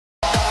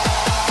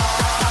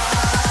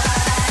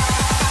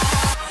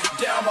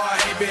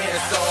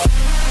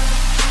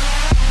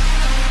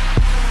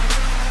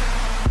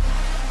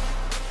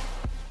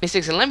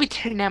mistakes. And let me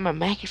turn down my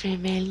microphone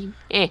volume.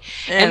 And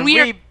And we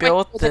are we going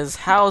built with this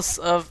house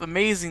of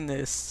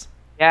amazingness.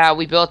 yeah,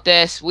 we built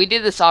this. We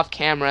did this off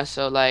camera,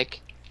 so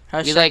like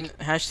we like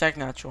Hashtag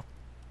natural.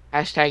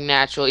 hashtag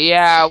natural.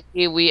 Yeah,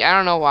 we I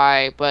don't know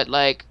why, but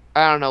like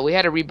I don't know. We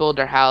had to rebuild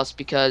our house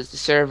because the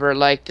server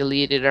like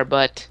deleted our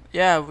butt.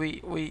 Yeah,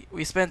 we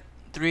spent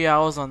 3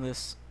 hours on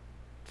this.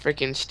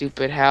 Freaking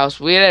stupid house.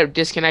 We had to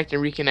disconnect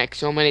and reconnect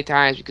so many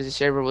times because the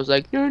server was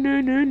like, no,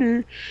 no, no,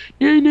 no,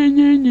 no, no,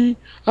 no, no.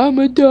 I'm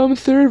a dumb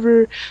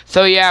server.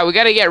 So yeah, we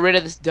got to get rid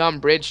of this dumb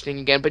bridge thing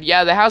again. But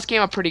yeah, the house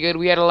came up pretty good.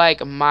 We had to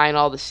like mine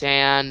all the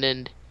sand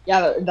and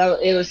Yeah,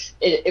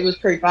 it was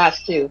pretty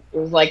fast too. It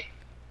was like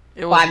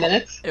It was 5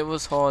 minutes. it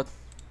was hard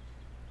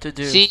to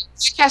do. see,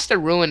 Mac has to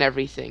ruin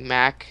everything.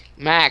 Mac.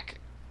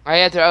 I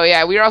had to. Oh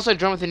yeah, we were also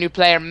joined with a new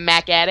player,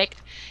 Mac Addict.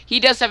 He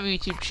does have a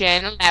YouTube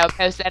channel. I will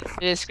post that in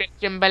the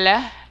description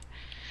below.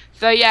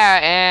 So yeah,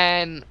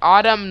 and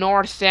Autumn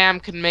nor Sam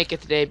couldn't make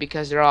it today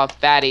because they're all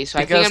fatty. So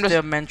I think Because I'm just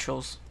they're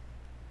mentrals.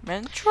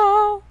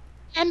 Mentral.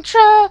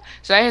 intro.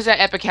 So here's that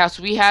epic house.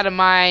 We had to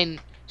mine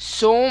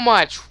so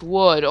much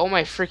wood. Oh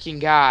my freaking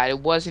god! It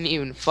wasn't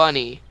even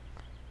funny.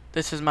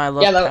 This is my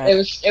love Yeah, pad.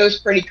 it was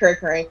pretty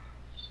cray.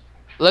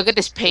 Look at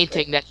this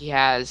painting that he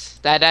has.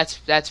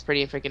 That's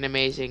pretty freaking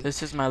amazing.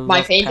 This is my love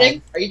My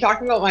painting? pad. Are you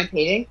talking about my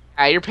painting?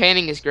 Your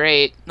painting is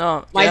great.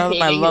 No, My yeah, my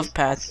painting love is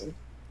pad. awesome.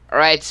 All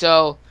right,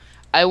 so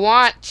I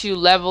want to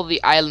level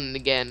the island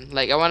again.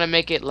 Like I want to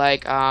make it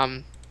like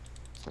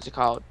what's it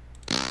called?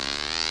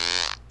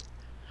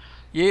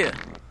 Yeah.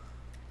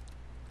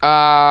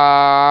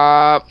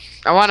 I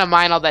want to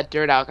mine all that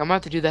dirt out. I'm gonna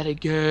have to do that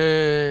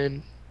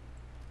again.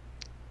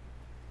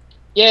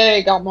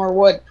 Yay, got more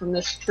wood from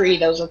this tree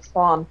that was at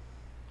spawn.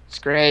 It's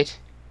great.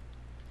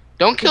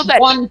 Don't kill Just that.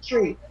 one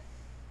tree.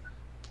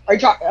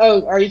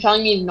 Are you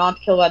telling me not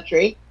to kill that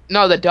tree?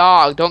 No, the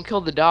dog. Don't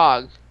kill the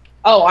dog.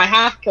 Oh, I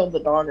have killed the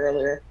dog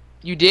earlier.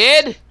 You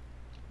did?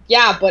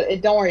 Yeah,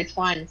 but don't worry, it's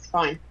fine. It's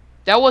fine.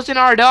 That wasn't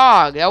our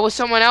dog. That was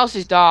someone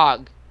else's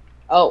dog.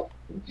 Oh,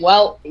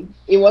 well,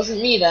 it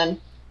wasn't me then.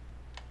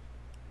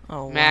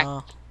 Oh Mac.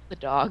 wow. The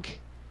dog.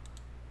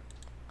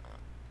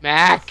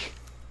 Mac.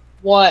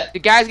 What? The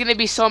guy's gonna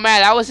be so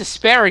mad. That was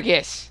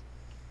asparagus.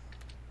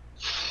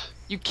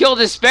 You killed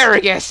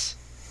asparagus.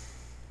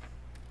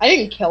 I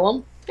didn't kill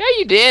him. Yeah,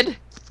 you did.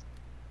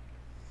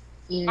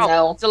 Oh,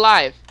 No. it's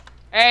alive.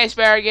 Hey,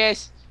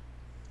 asparagus.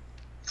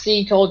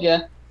 See, told you.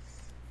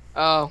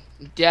 Oh,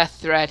 death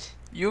threat.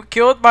 You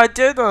killed my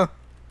dinner.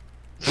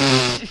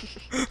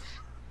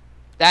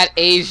 That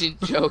Asian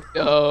joke,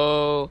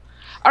 though.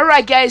 All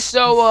right, guys.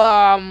 So,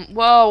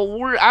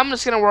 well, I'm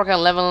just gonna work on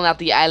leveling out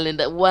the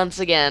island once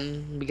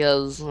again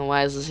because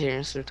why is this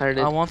here? So I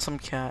retarded. want some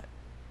cat.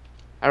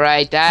 All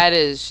right, that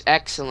is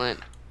excellent.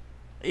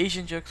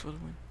 Asian jokes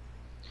would win.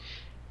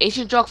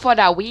 Asian joke for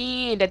the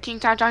win. The ting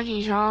tang tang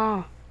ting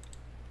tang.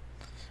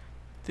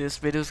 This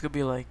video's gonna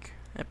be like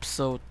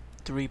episode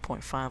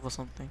 3.5 or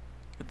something.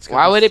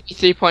 Why would it be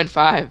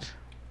 3.5?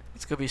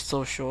 It's gonna be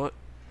so short.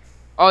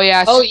 Oh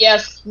yeah. Oh,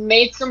 yes,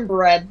 made some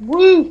bread.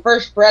 Woo!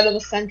 First bread of the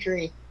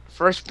century.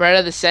 First bread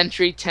of the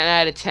century. 10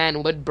 out of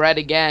 10. Wood bread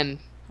again.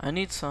 I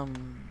need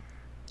some.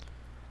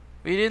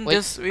 We didn't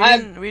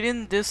Wait, we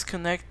didn't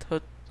disconnect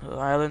her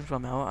island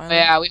from our Oh, island.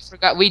 yeah, we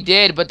forgot. We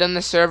did, but then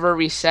the server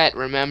reset.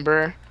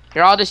 Remember?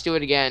 Here, I'll just do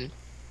it again.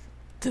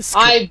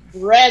 I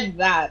bred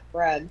that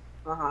bread.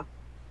 Uh-huh.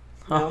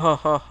 Ha ha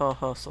ha ha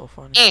ha! So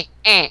funny.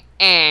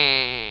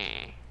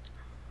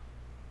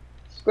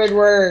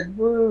 Squidward.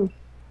 Woo.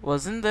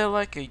 Wasn't there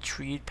like a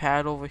tree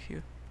pad over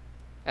here?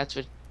 That's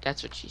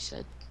what she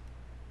said.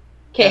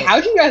 Okay,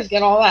 how'd you guys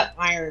get all that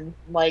iron?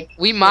 Like,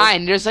 We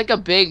mine. There's like a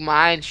big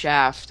mine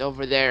shaft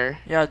over there.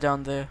 Yeah,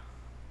 down there.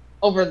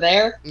 over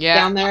there? Yeah.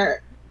 Down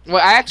there? Well,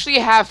 I actually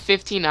have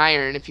 15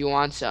 iron if you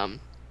want some.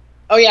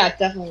 Oh, yeah,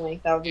 definitely.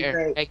 That would be Here,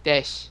 great. take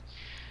this.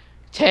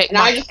 Take And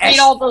my I just made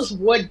all those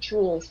wood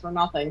tools for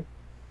nothing.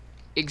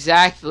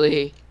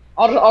 Exactly.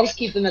 I'll just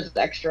keep them as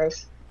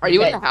extras. Are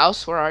you in Okay. the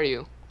house? Where are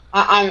you?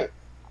 I'm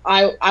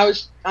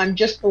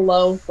just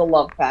below the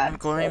love pad. I'm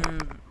going.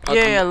 so-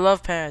 Yeah,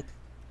 love pad.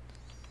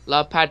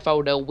 Love pad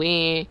for the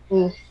win.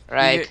 Mm.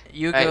 Right.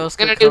 You Right, girls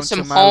we're gonna could come do some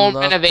to my home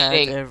love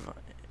renovating. pad.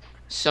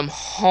 Some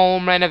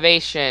home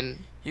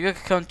renovation. You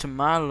could come to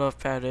my love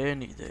pad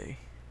any day.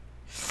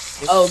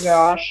 Oh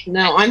gosh,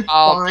 no, I'm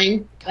I'll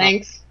fine.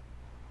 Thanks.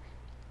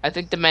 I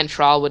think the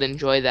Mentral would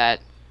enjoy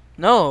that.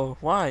 No,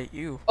 why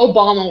you?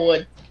 Obama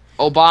would.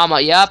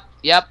 Obama. Yep.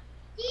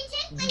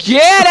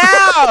 Get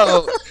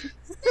out!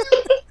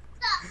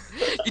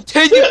 You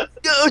take it.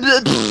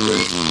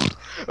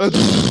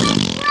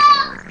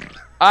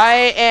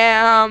 I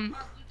am.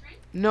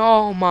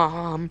 No,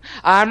 Mom.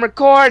 I'm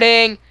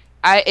recording.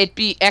 It'd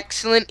be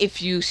excellent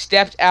if you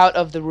stepped out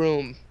of the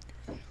room.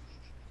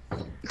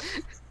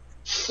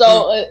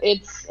 So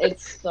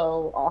it's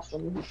so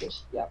awesome.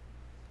 Just yeah.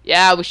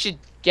 Yeah, we should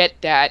get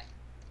that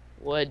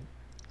wood.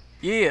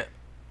 Yeah.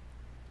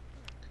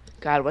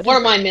 God, What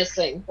am I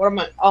missing? What am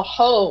I? A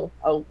hoe.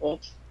 Oh,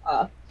 oops.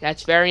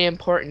 That's very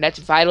important. That's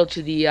vital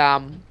to the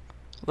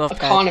Love pad.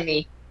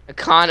 Economy.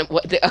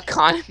 What the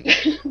economy?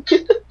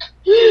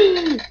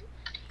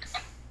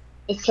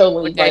 It's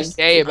totally What did I bugged.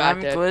 say about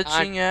I'm the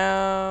glitching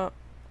out.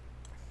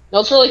 No,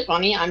 it's really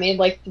funny. I made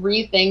like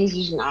 3 things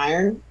using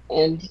iron,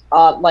 and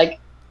like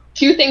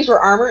 2 things were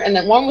armor, and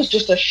then 1 was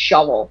just a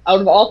shovel.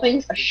 Out of all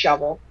things, a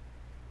shovel.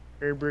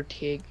 Herbert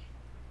Tig.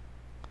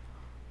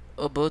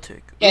 A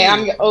boutique. Okay,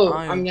 Ooh,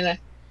 I'm gonna.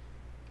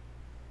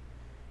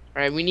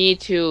 Alright, we need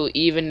to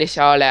even this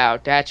all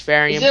out. That's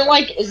very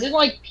important. Is it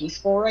like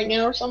peaceful right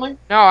now or something?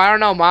 No, I don't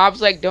know.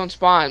 Mobs like don't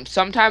spawn.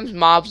 Sometimes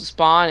mobs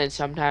spawn and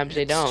sometimes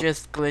they It's don't.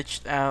 just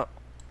glitched out.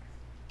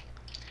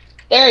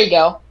 There you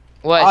go.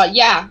 What?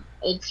 Yeah,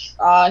 it's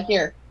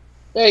here.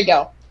 There you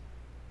go.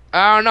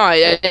 I don't know.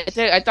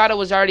 I thought it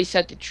was already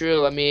set to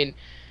true. I mean,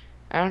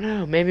 I don't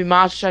know. Maybe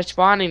mobs start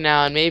spawning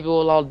now and maybe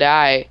we'll all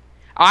die.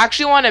 I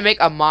actually want to make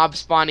a mob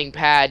spawning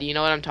pad. You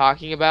know what I'm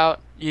talking about?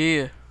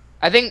 Yeah.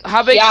 I think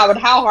how big? Yeah, but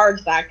how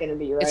hard's that gonna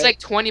be, right? It's like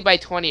 20 by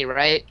 20,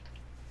 right?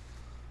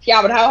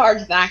 Yeah, but how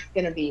hard's that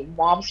gonna be?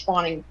 Mob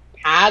spawning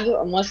pad,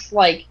 unless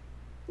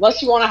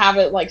you want to have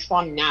it like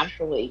spawn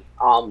naturally.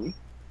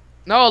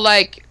 No,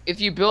 like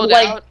if you build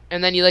Like- out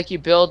and then you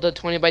build the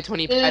 20 by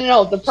 20 pad.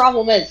 No. The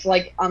problem is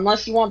like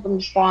unless you want them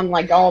to spawn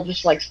like all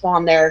just like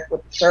spawn there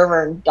with the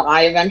server and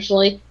die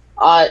eventually.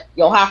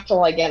 You'll have to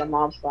like get a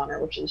mob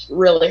spawner, which is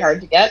really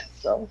hard to get.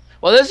 So.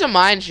 Well, there's a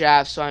mine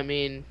shaft, so I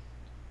mean.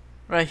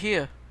 Right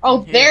here.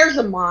 Oh, Yeah. there's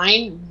a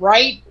mine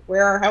right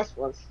where our house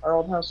was, our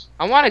old house.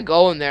 I want to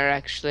go in there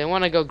actually. I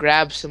want to go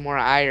grab some more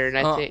iron.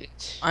 I Oh. think.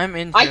 I'm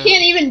in. I the-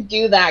 can't even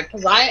do that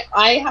because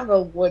I have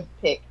a wood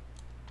pick.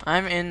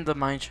 I'm in the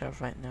mine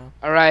shaft right now.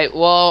 All right.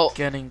 Well,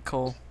 Getting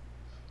coal.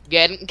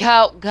 getting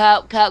cow.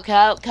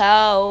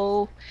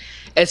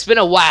 It's been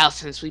a while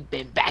since we've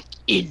been back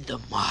in the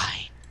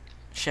mine.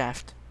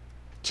 Shaft.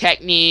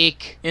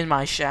 Technique. In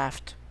my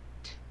shaft.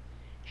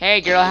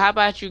 Hey girl, how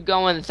about you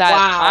go inside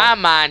Wow. my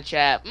mine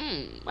shaft?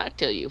 I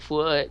tell you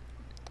what.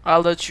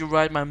 I'll let you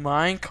ride my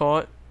mine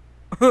cart.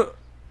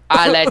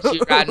 I'll let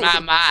you ride my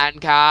mine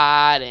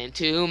cart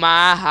into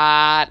my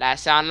heart. That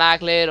sound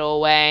like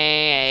Lil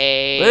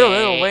Wayne.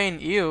 Little Wayne,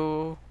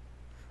 ew.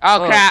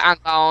 Oh crap, I'm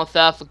gonna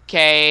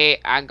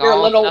suffocate. I'm You're a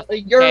gonna little,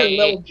 suffocate. you're a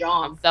little I'm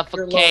John. You're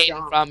a little suffocating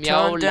John. from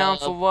your Turn down love,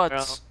 for what?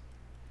 bro.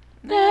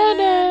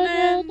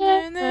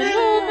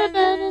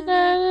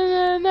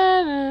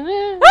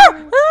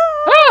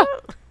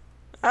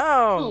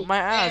 Oh, my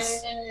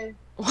ass.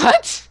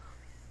 What?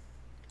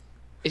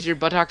 Is your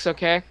buttocks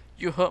okay?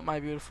 You hurt my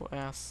beautiful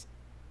ass.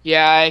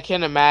 Yeah, I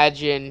can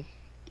imagine.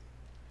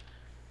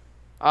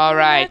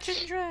 Alright.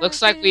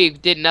 Looks like we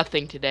did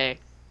nothing today.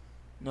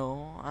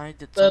 No, I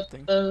did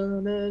something.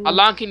 How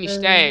long can you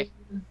stay?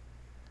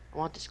 I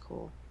want this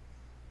coal.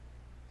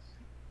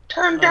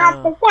 Turn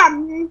down for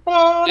one.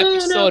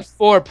 Episode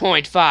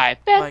 4.5.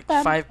 Like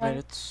 5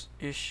 minutes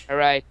ish.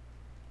 Alright.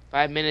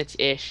 5 minutes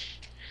ish.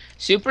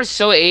 Super's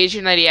so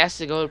Asian that he has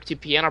to go to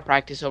piano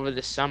practice over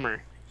the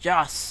summer.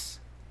 Yes.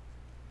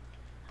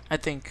 I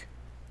think.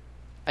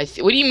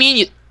 What do you mean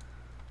you...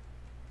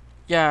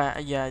 Yeah,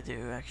 I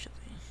do actually.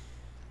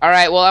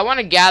 Alright, well I want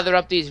to gather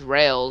up these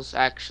rails,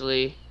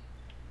 actually.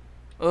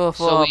 Oh, for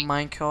So a we-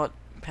 minecart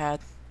pad.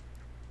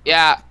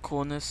 Yeah,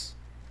 Coolness.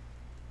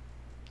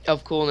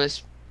 of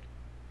coolness.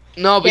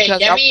 No, Okay, because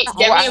get me a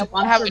I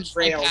bunch have of a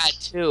tree rails. pad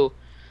too.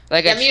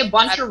 Like Get me a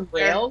bunch tree of pad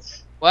there.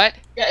 rails. What?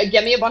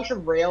 Get me a bunch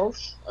of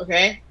rails,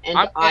 okay? And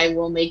I'm- I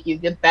will make you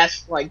the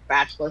best like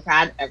bachelor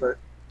pad ever.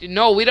 Dude,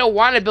 no, we don't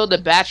want to build a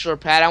bachelor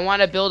pad. I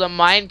want to build a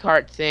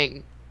minecart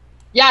thing.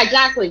 Yeah,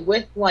 exactly.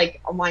 With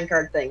like a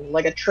minecart thing,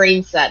 like a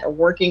train set, a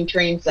working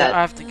train Yeah, set.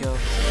 I have to go.